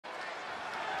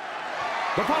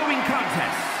The following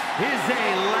contest is a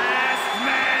last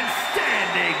man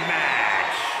standing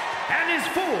match and is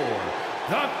for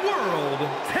the World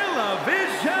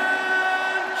Television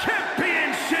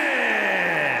Championship.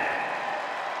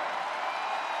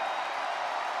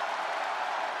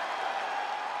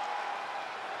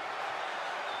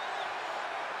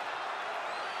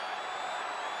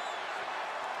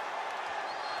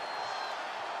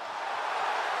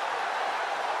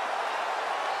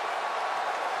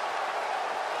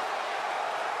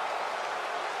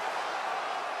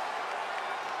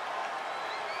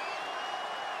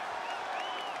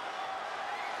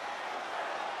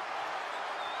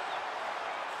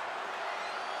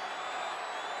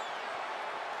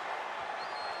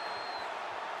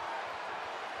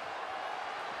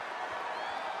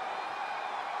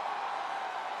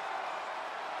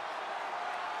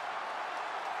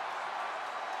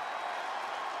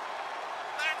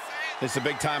 This is a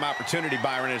big-time opportunity,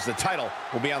 Byron, as the title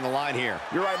will be on the line here.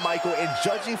 You're right, Michael, and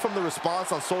judging from the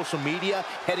response on social media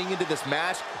heading into this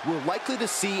match, we're likely to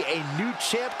see a new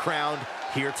champ crowned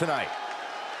here tonight.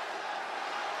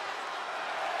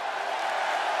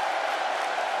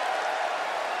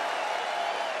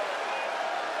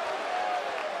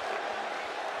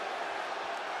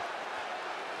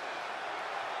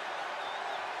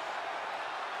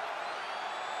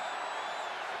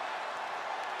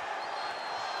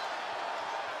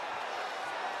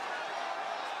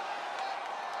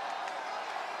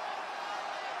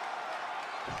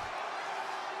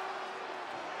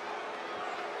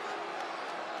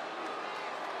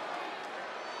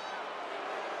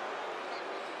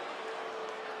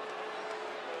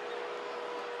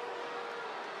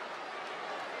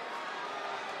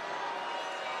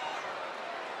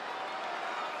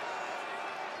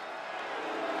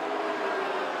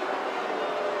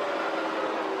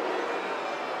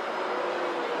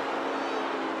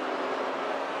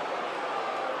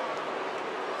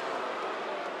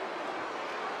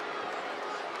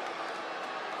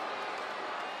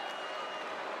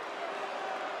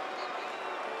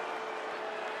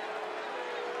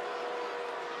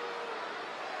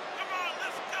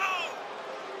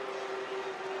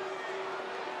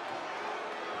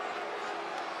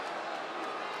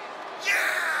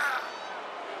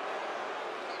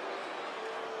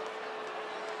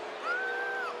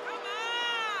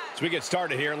 As we get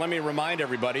started here, let me remind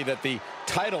everybody that the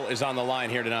title is on the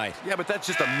line here tonight. Yeah, but that's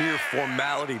just a mere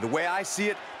formality. The way I see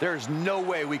it, there's no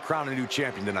way we crown a new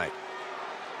champion tonight.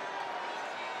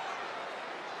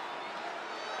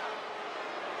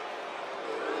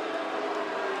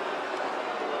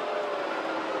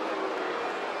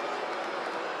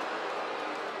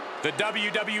 The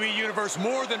WWE Universe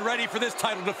more than ready for this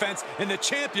title defense, and the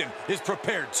champion is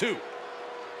prepared too.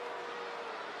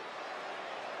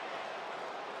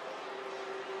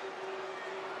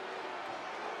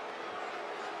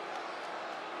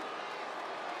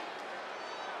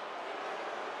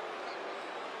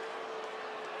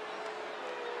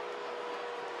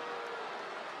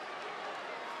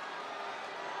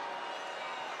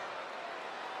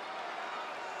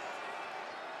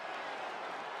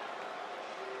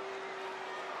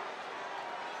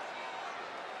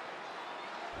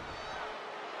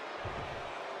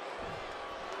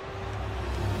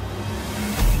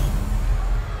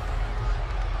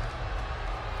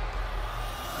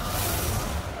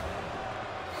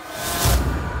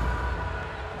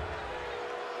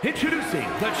 Introducing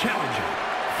the challenger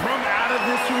from out of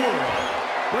this world,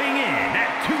 weighing in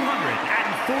at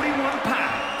 241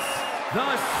 pounds, the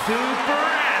super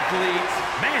athlete,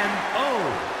 Man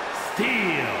O'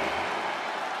 Steel.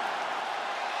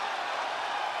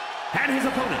 And his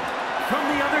opponent from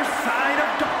the other side of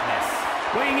darkness,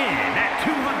 weighing in at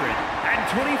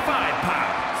 225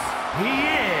 pounds, he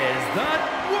is the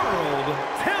World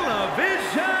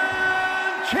Television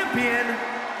Champion,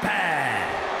 Bad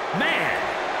Man.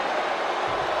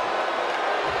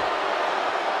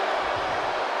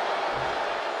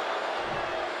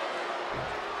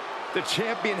 The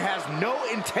champion has no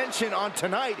intention on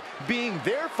tonight being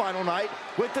their final night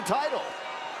with the title.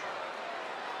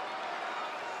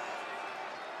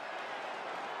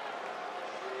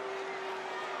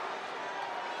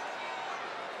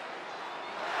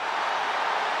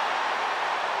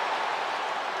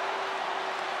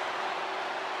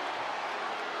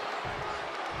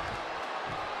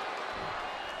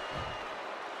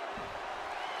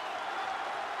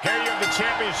 Here you have the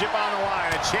championship on the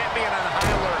line, a champion on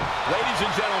high alert. Ladies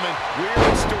and gentlemen, we're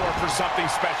in store for something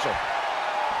special.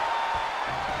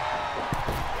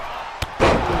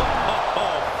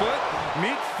 Oh, foot,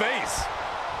 meet face.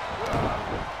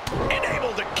 And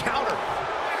able to counter.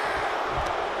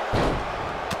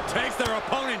 Takes their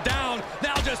opponent down,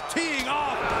 now just teeing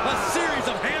off a series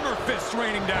of hammer fists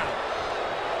raining down.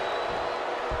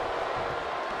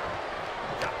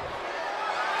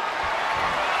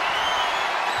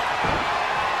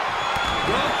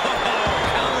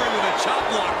 Countering with a chop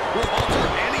block will alter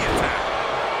any attack.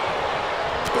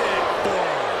 Big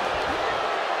forward.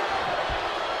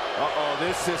 Uh-oh,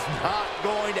 this is not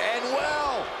going to end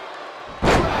well.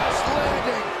 Crash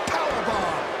landing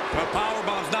powerbomb. The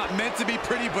powerbomb's not meant to be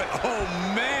pretty, but oh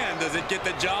man, does it get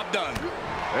the job done.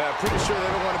 Yeah, pretty sure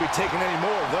they don't want to be taking any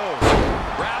more of those.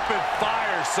 Rapid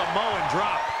fire Samoan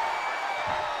drop.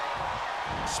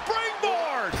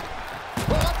 Springboard!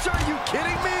 What? Are you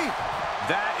kidding me?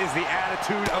 That is the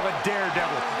attitude of a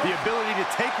daredevil. The ability to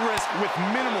take risk with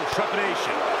minimal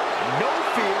trepidation. No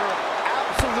fear,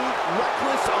 absolute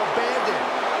reckless abandon.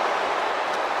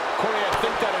 Corey, I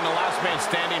think that in the last man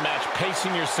standing match,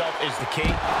 pacing yourself is the key.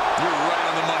 You're right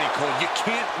on the money, Cole. You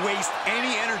can't waste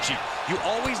any energy. You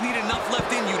always need enough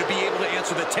left in you to be able to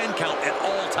answer the 10 count at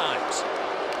all times.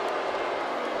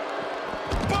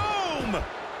 Boom!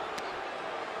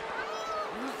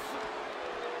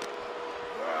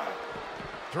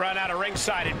 Thrown out of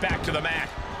ringside and back to the mat.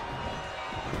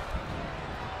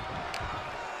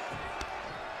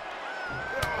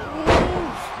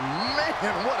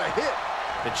 Man, what a hit.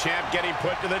 The champ getting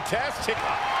put to the test.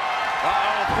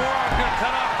 Uh-oh, forearm gonna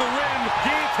cut off the wind.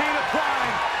 Guillotine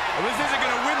applied. Well, this isn't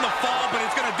gonna win the fall, but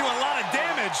it's gonna do a lot of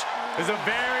damage. It's a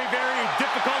very, very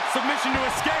difficult submission to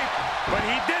escape, but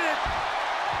he did it.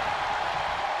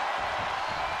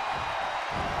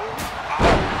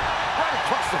 Right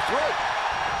across the throat.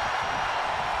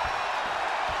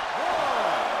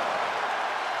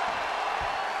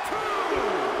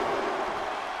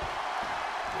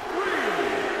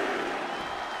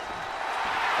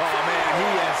 Oh, man, he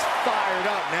is fired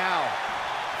up now.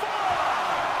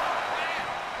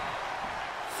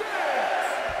 5, 6,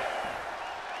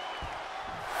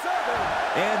 7.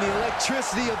 And the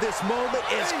electricity of this moment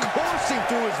is coursing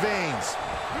through his veins.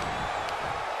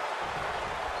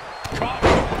 Caught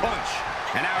with a punch.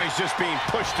 And now he's just being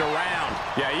pushed around.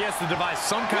 Yeah, he has to devise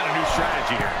some kind of new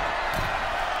strategy here.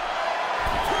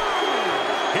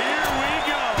 Here we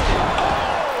go.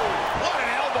 Oh, what an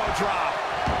elbow drop.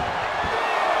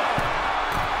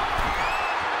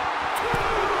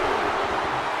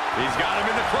 He's got him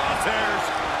in the crosshairs.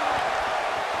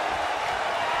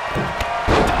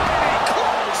 Diving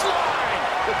clothesline.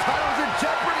 The title's in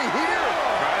jeopardy here.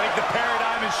 I think the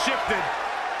paradigm has shifted.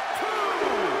 2,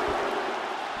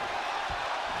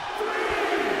 3,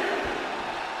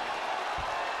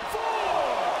 4,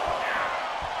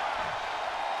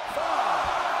 5,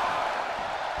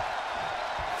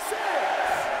 6.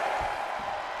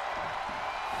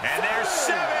 And there's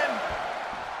 7.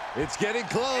 It's getting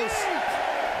close.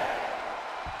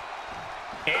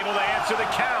 Able to answer the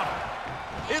count.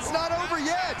 It's not over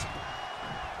yet.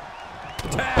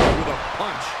 Tagged with a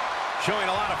punch. Showing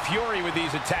a lot of fury with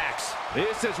these attacks.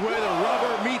 This is where the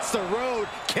rubber meets the road.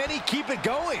 Can he keep it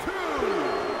going? 2,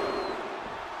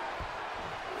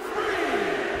 3.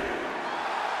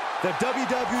 The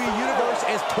WWE Universe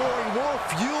is pouring more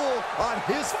fuel on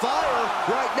his fire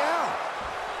right now.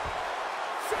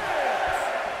 6.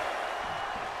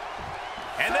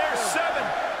 And there's 7.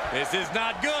 This is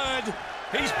not good.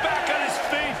 He's back on his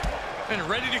feet. And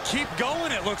ready to keep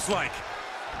going, it looks like.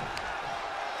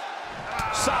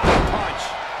 Solid punch.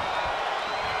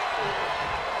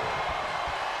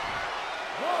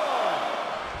 1,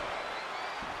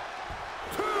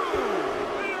 2,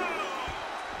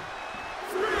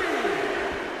 3,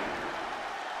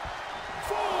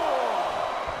 4,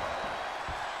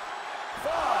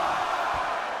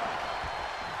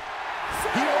 5,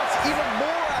 6. He wants even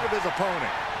more out of his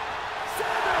opponent.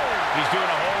 He's doing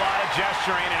a whole lot of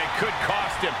gesturing, and it could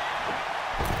cost him.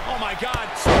 Oh, my God.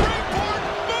 Springboard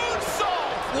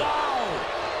moonsault. Wow.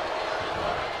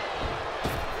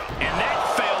 And that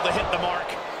failed to hit the mark.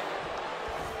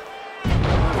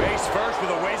 Face first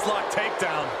with a waistlock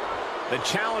takedown. The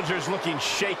challenger's looking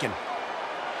shaken.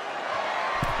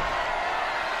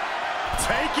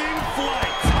 Taking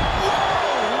flight.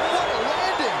 Whoa, what a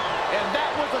landing. And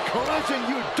that was a collision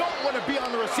you don't want to be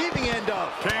on the receiving end of.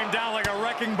 Came down like a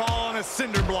wrecking ball on a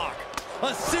cinder block.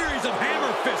 A series of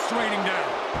hammer fists raining down.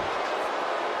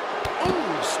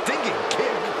 Ooh, stinging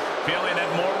kick. Feeling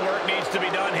that more work needs to be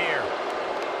done here.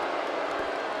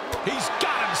 He's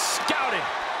got him scouted.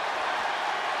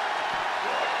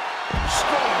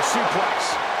 Strong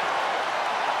suplex.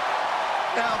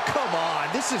 Now, come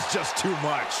on. This is just too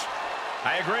much.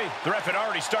 I agree. The ref had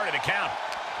already started a count.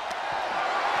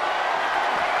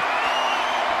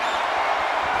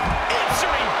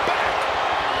 Answering back.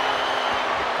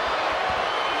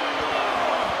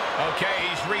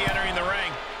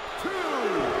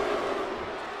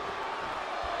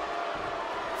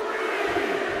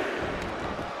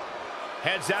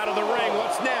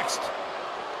 next.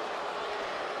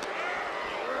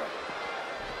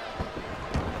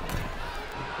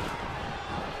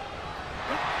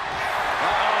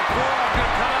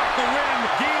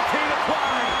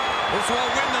 This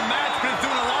won't win the match, but it's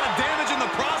doing a lot of damage in the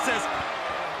process.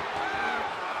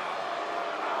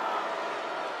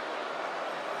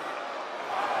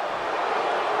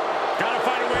 Gotta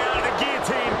find a way out of the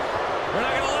guillotine. We're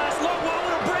not gonna last long while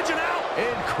we're bridging out.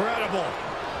 Incredible.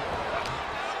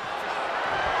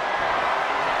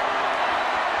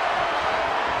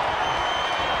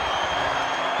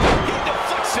 He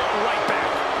deflects it right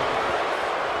back.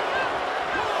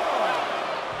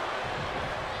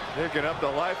 Picking up the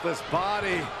lifeless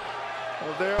body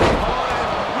of their opponent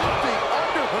with the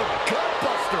underhook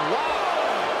gutbuster. Wow.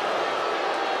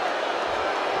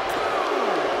 2,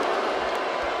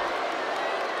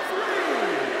 3,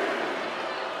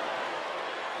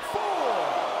 4.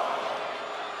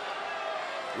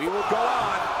 We will go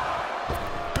on.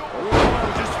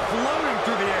 We're just floating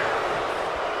through the air.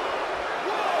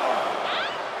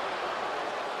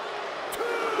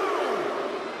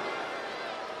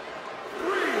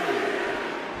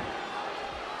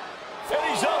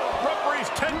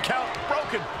 10 count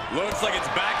broken. Looks like it's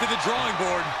back to the drawing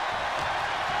board.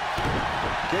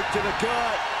 Kick to the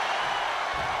gut.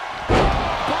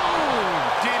 Boom!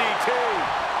 DDT.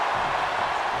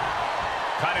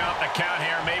 Cutting off the count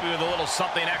here, maybe with a little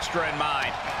something extra in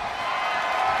mind.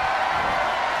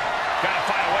 Gotta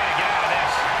find a way to get out of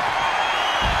this.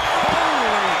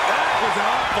 Holy, that was an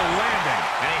awful landing.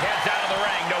 And he heads out of the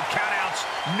ring. No countouts,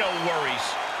 no worries.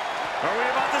 Are we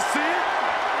about to see it?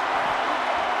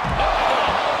 Oh,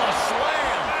 a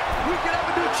slam. We can have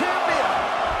a new champion.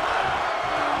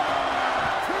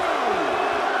 2.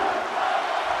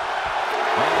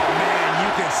 Oh, man, you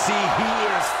can see he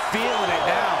is feeling it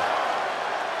now.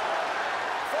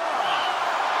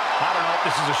 I don't know if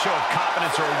this is a show of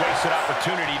confidence or a wasted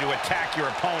opportunity to attack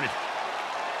your opponent.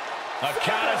 A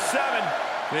count of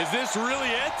 7. Is this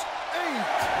really it?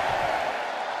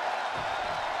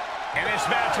 8. And this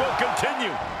match will continue.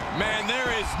 Man,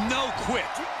 there is no quit.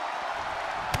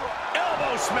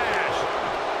 Elbow smash.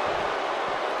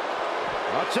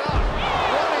 Watch out.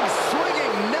 Running,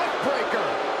 swinging neck breaker.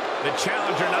 The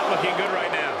challenger not looking good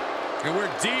right now. And we're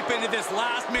deep into this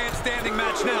last man standing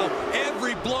match now.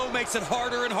 Every blow makes it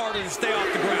harder and harder to stay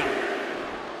off the ground.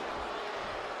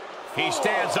 He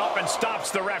stands up and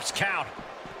stops the ref's count.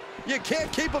 You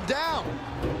can't keep him down.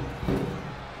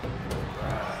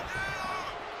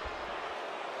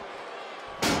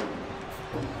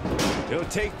 He'll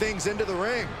take things into the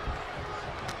ring.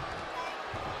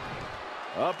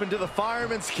 Up into the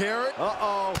fireman's carrot.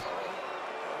 Uh-oh.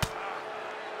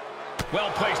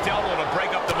 Well-placed elbow to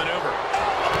break up the maneuver.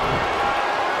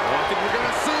 I think we're going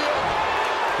to see it.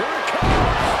 Here it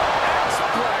comes.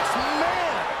 X-Flex,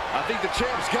 man. I think the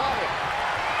champ's got it.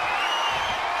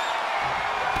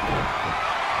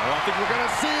 I think we're going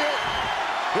to see it.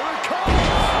 Here it comes.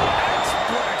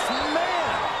 X-Flex,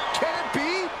 man. Can it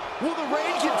be? Will the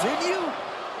reign continue?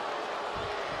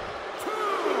 2,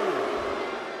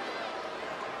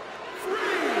 3,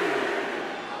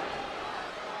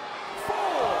 4,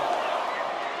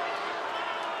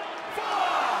 5,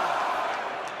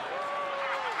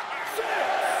 6.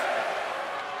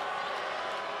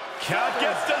 Count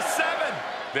gets to 7.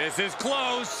 This is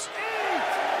close. 8.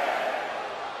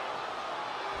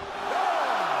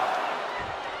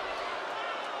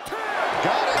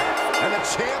 Got it. And the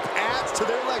champ adds to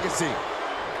their legacy.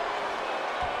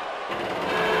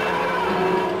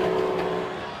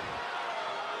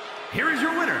 Here is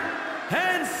your winner,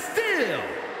 and still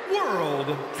World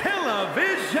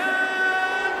Television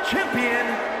Champion,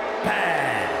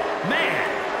 Bad Man.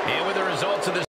 And with the results of this